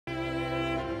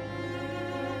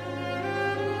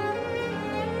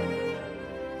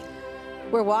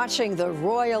We're watching the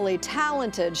royally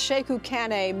talented Sheku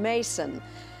Kanneh-Mason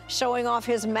showing off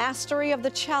his mastery of the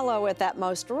cello at that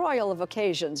most royal of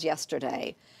occasions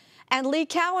yesterday. And Lee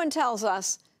Cowan tells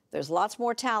us there's lots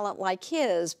more talent like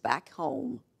his back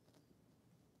home.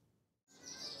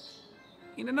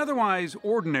 In an otherwise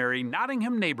ordinary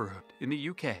Nottingham neighborhood in the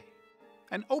UK,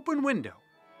 an open window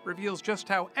reveals just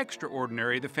how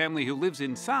extraordinary the family who lives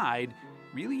inside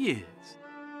really is.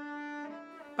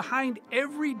 Behind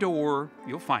every door,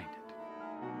 you'll find it.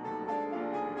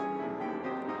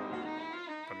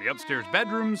 From the upstairs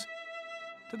bedrooms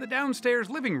to the downstairs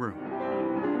living room,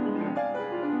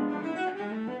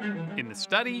 in the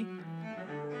study,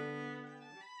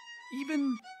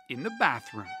 even in the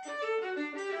bathroom.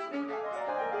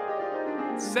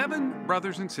 7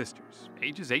 brothers and sisters,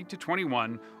 ages 8 to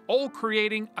 21, all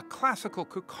creating a classical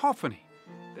cacophony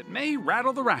that may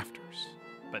rattle the rafters,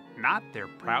 but not their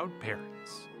proud parents.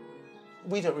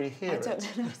 We don't really hear it. I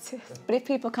don't notice. But if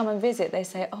people come and visit, they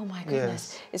say, oh my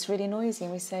goodness, it's really noisy.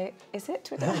 And we say, is it?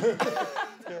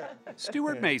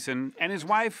 Stuart Mason and his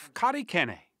wife,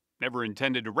 Kanneh, never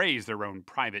intended to raise their own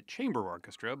private chamber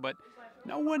orchestra, but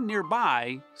no one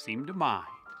nearby seemed to mind.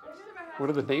 What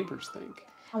do the neighbors think?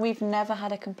 We've never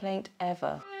had a complaint,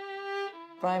 ever.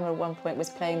 Brian at one point was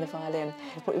playing the violin.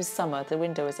 It was summer, the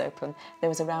window was open. There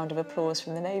was a round of applause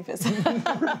from the neighbours.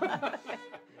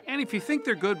 And if you think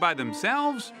they're good by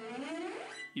themselves,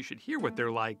 you should hear what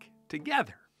they're like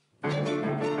together.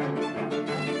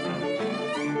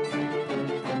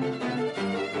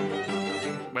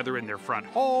 Whether in their front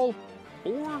hall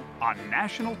or on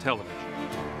national television.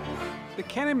 The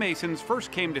Kanneh-Masons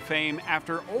first came to fame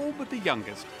after all but the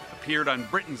youngest appeared on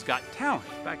Britain's Got Talent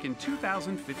back in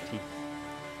 2015.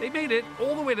 They made it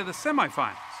all the way to the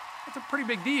semifinals. That's a pretty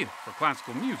big deal for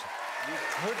classical music. You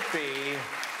could be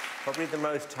probably the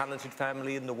most talented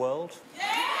family in the world.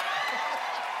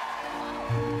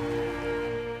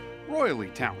 Royally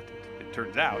talented, it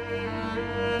turns out.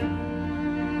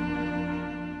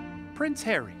 Prince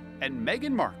Harry and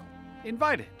Meghan Markle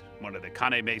invited one of the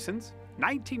Kanneh-Masons,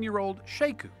 19-year-old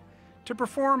Sheku, to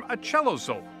perform a cello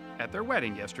solo at their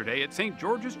wedding yesterday at St.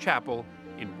 George's Chapel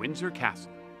in Windsor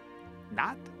Castle.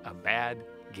 Not a bad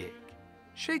gig.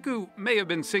 Sheku may have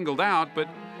been singled out, but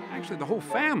actually the whole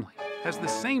family has the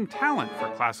same talent for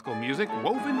classical music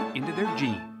woven into their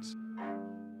genes.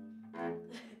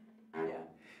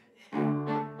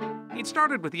 It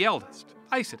started with the eldest,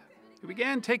 Isida, who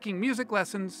began taking music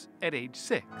lessons at age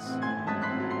 6.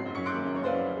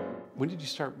 When did you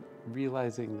start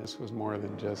realizing this was more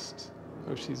than just,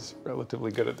 oh, she's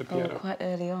relatively good at the piano? Oh, quite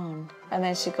early on. And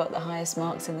then she got the highest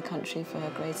marks in the country for her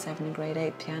grade 7 and grade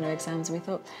 8 piano exams, and we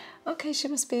thought, okay, she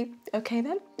must be okay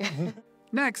then.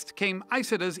 Next came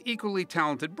Isida's equally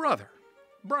talented brother,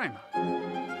 Brima.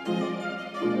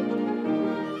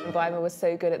 Brima was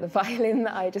so good at the violin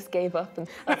that I just gave up, and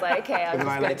I was like, okay, I'm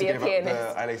just going to be a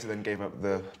pianist. I later then gave up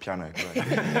the piano.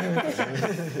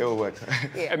 It all worked.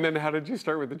 Yeah. And then how did you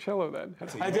start with the cello then?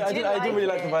 I didn't really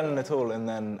like the violin at all, and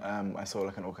then I saw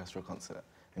like an orchestral concert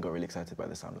and got really excited by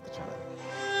the sound of the cello.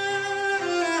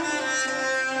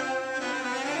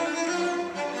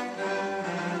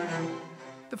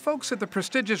 The folks at the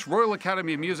prestigious Royal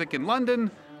Academy of Music in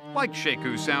London liked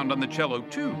Sheku's sound on the cello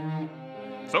too.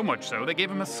 So much so, they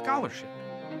gave him a scholarship.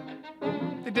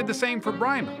 They did the same for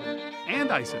Brima and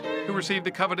Isida, who received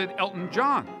the coveted Elton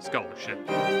John scholarship.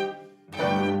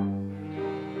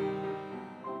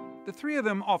 The three of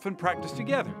them often practice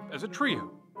together as a trio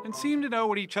and seem to know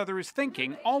what each other is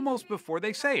thinking almost before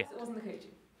they say it. It wasn't the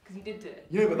coaching, because you did do it.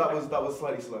 Yeah, but that was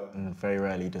slightly slower. And very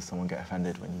rarely does someone get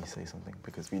offended when you say something,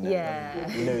 because we know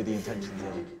we know the intentions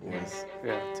are always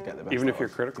to get the best. Even if out you're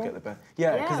of, critical? To get the best.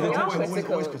 Yeah, because the intention is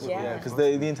always critical. Yeah, because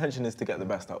the intention is to get the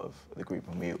best out of the group,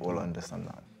 and we all understand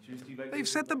that. They've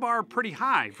set the bar pretty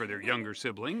high for their younger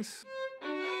siblings,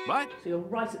 but so you're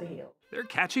right at the heel. They're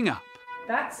catching up.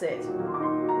 That's it.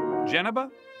 Geneba,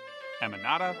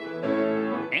 Aminata,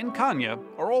 and Kanneh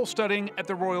are all studying at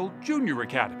the Royal Junior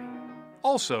Academy,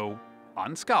 also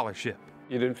on scholarship.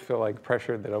 You didn't feel like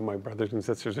pressured that, oh, my brothers and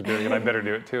sisters are doing it, I better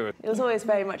do it too? It was always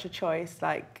very much a choice,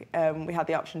 like we had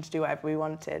the option to do whatever we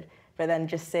wanted, but then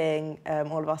just seeing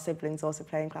all of our siblings also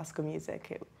playing classical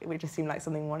music, it just seemed like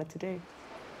something we wanted to do.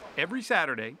 Every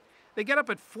Saturday, they get up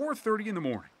at 4:30 in the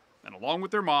morning and along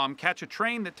with their mom catch a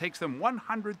train that takes them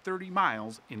 130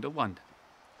 miles into London.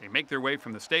 They make their way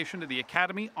from the station to the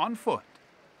academy on foot,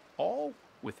 all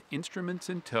with instruments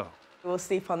in tow. We'll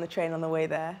sleep on the train on the way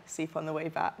there, sleep on the way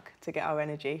back to get our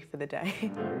energy for the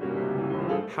day.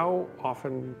 How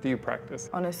often do you practice?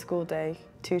 On a school day,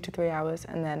 2 to 3 hours,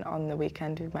 and then on the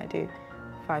weekend we might do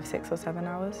 5, 6 or 7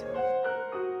 hours.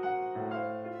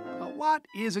 lot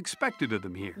is expected of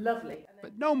them here. Lovely.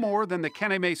 But no more than the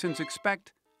Kanneh-Masons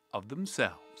expect of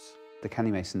themselves. The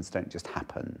Kanneh-Masons don't just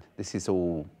happen. This is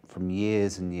all from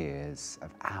years and years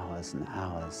of hours and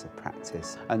hours of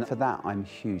practice. And for that, I'm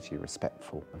hugely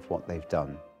respectful of what they've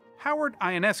done. Howard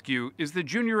Ionescu is the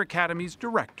Junior Academy's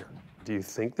director. Do you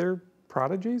think they're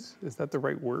prodigies? Is that the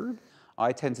right word?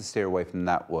 I tend to steer away from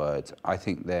that word. I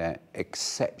think they're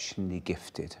exceptionally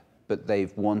gifted, but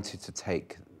they've wanted to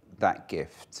take that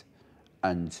gift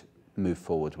and move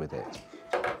forward with it.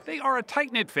 They are a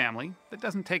tight-knit family that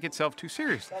doesn't take itself too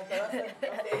seriously.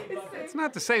 It's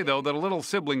not to say, though, that a little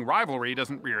sibling rivalry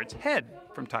doesn't rear its head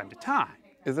from time to time.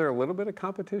 Is there a little bit of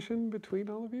competition between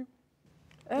all of you?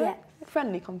 Yeah,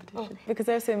 friendly competition. Because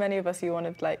there are so many of us, you want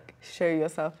to like show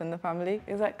yourself in the family.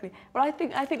 Exactly. Well, I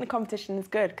think the competition is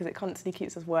good because it constantly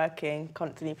keeps us working,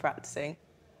 constantly practicing.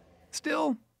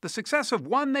 Still, the success of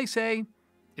one, they say,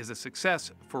 is a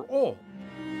success for all.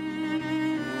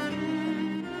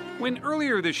 When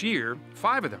earlier this year,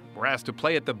 5 of them were asked to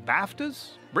play at the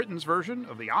BAFTAs, Britain's version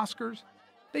of the Oscars,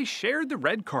 they shared the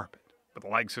red carpet with the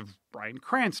likes of Bryan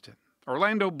Cranston,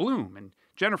 Orlando Bloom, and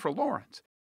Jennifer Lawrence.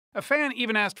 A fan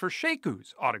even asked for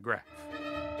Sheku's autograph.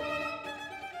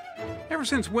 Ever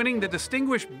since winning the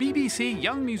distinguished BBC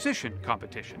Young Musician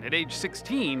competition at age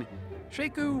 16,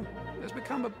 Sheku has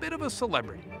become a bit of a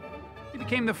celebrity. He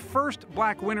became the first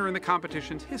black winner in the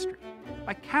competition's history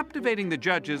by captivating the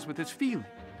judges with his feeling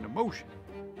and emotion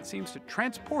that seems to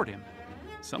transport him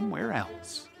somewhere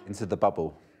else. Into the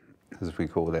bubble, as we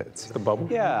call it. The bubble?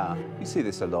 Yeah, you see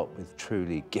this a lot with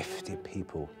truly gifted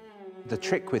people. The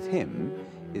trick with him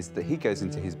is that he goes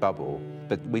into his bubble,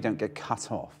 but we don't get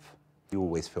cut off. You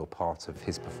always feel part of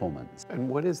his performance. And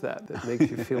what is that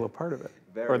makes you feel a part of it?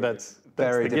 Or that's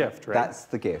the gift, right? That's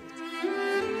the gift.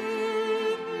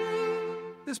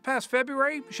 This past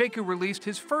February, Sheku released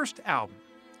his first album,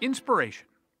 Inspiration,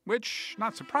 which,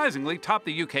 not surprisingly, topped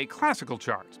the UK classical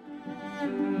charts.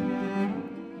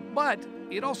 But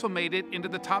it also made it into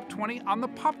the top 20 on the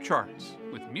pop charts,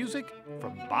 with music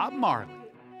from Bob Marley.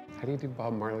 How do you do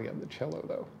Bob Marley on the cello,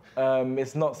 though?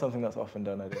 It's not something that's often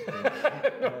done, I don't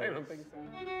think. No, I don't think so.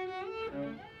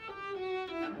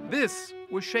 This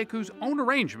was Sheku's own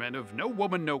arrangement of No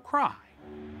Woman, No Cry.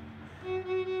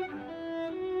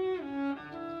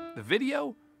 The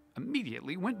video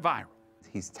immediately went viral.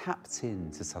 He's tapped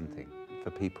into something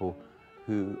for people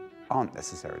who aren't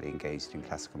necessarily engaged in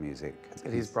classical music.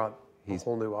 And he's brought a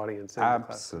whole new audience in.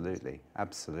 Absolutely,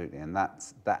 absolutely, and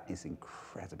that is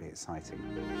incredibly exciting.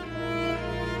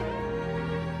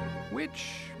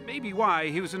 Which may be why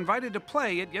he was invited to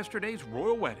play at yesterday's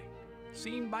royal wedding,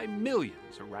 seen by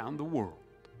millions around the world.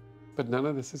 But none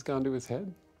of this has gone to his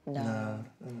head? No.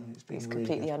 He's really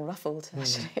completely good. unruffled,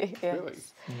 actually.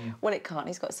 Yes. Really? Well, it can't.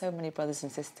 He's got so many brothers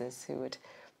and sisters who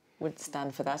would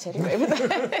stand for that anyway.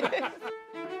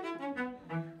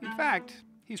 In fact,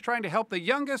 he's trying to help the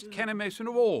youngest Kanneh-Mason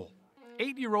of all,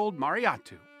 8-year-old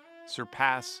Mariatu,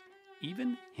 surpass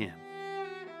even him.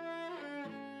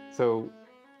 So,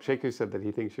 Sheku said that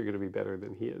he thinks you're going to be better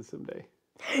than he is someday.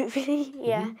 Really?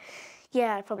 Yeah.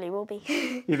 Yeah, I probably will be.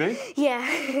 You think?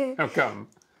 Yeah. How come?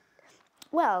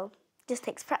 Well, just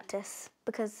takes practice,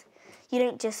 because you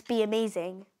don't just be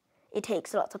amazing. It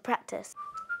takes lots of practice.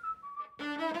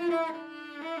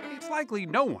 It's likely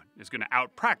no one is going to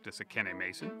out-practice a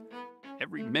Kanneh-Mason.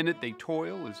 Every minute they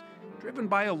toil is driven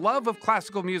by a love of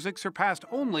classical music surpassed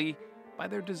only by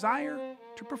their desire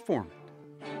to perform it.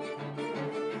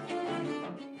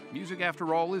 Music,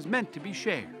 after all, is meant to be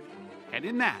shared. And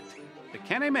in that, the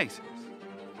Kanneh-Masons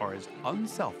are as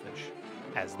unselfish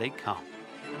as they come.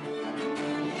 Still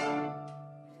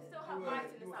have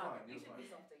rights in this album. You should do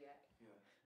something.